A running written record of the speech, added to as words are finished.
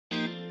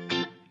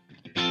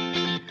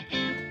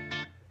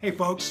Hey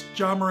folks,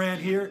 John Moran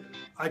here.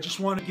 I just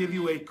want to give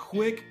you a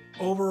quick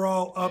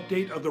overall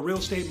update of the real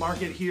estate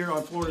market here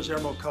on Florida's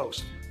Emerald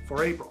Coast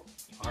for April.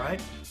 All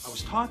right, I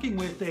was talking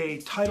with a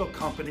title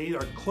company,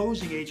 our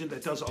closing agent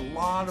that does a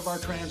lot of our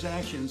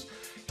transactions,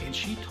 and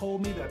she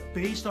told me that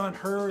based on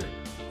her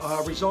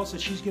results that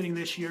she's getting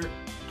this year,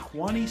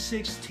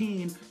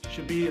 2016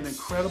 should be an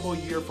incredible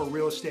year for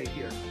real estate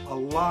here. A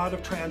lot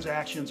of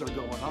transactions are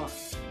going on.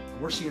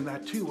 We're seeing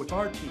that too with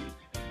our team.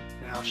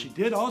 Now, she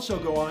did also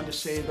go on to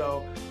say,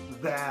 though,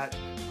 that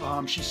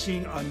she's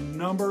seeing a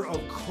number of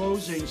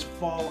closings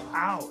fall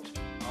out.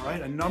 All right,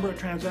 a number of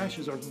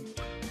transactions are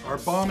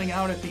bombing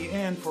out at the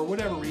end for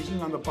whatever reason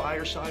on the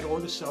buyer side or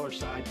the seller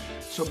side.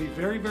 So be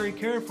very, very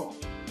careful.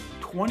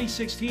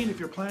 2016, if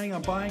you're planning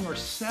on buying or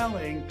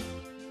selling,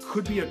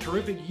 could be a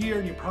terrific year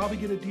and you probably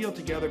get a deal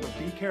together, but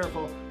be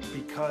careful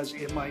because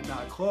it might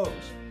not close.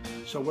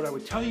 So what I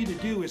would tell you to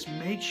do is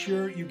make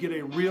sure you get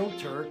a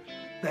realtor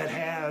that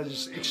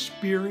has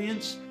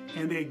experience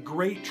and a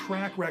great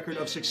track record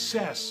of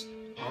success,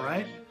 all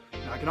right?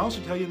 Now I can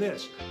also tell you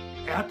this,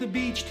 At the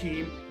Beach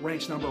team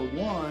ranks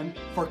 #1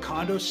 for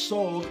condos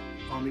sold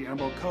on the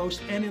Emerald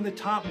Coast and in the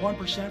top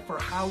 1% for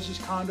houses,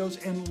 condos,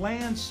 and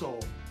land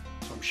sold.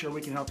 So I'm sure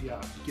we can help you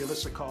out. Give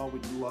us a call,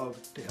 we'd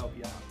love to help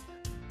you out.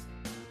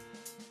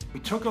 We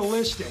took a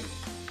listing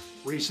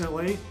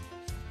recently,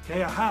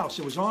 okay, a house.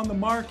 It was on the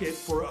market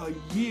for a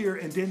year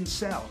and didn't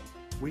sell.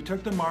 We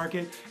took the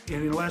market,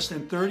 and in less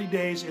than 30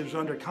 days, it was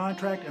under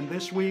contract, and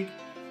this week,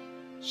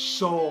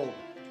 sold.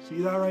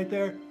 See that right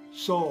there?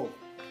 Sold.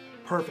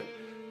 Perfect.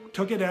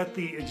 Took it at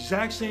the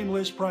exact same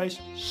list price,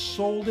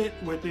 sold it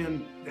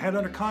had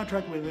under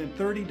contract within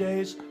 30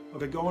 days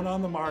of it going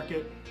on the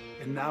market,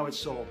 and now it's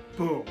sold.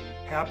 Boom.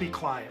 Happy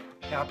client,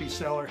 happy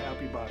seller,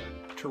 happy buyer.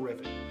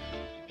 Terrific.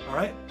 All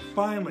right,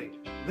 finally,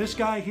 this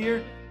guy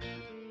here,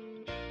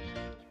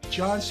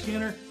 John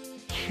Skinner,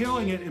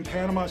 killing it in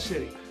Panama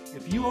City.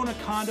 If you own a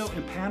condo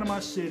in Panama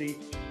City,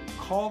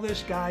 call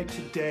this guy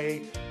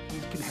today. He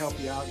can help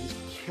you out. He's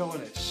killing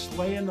it,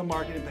 slaying the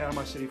market in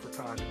Panama City for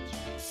condos.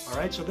 All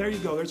right, so there you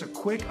go. There's a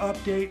quick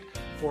update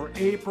for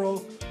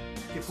April.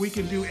 If we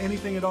can do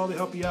anything at all to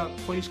help you out,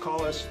 please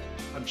call us.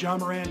 I'm John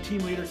Moran,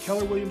 team leader,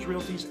 Keller Williams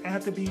Realty's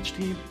At the Beach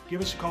team.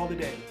 Give us a call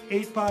today,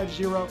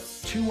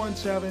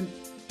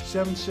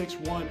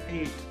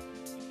 850-217-7618.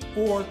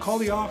 Or call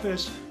the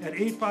office at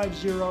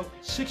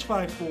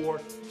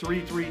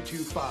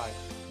 850-654-3325.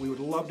 We would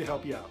love to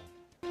help you out.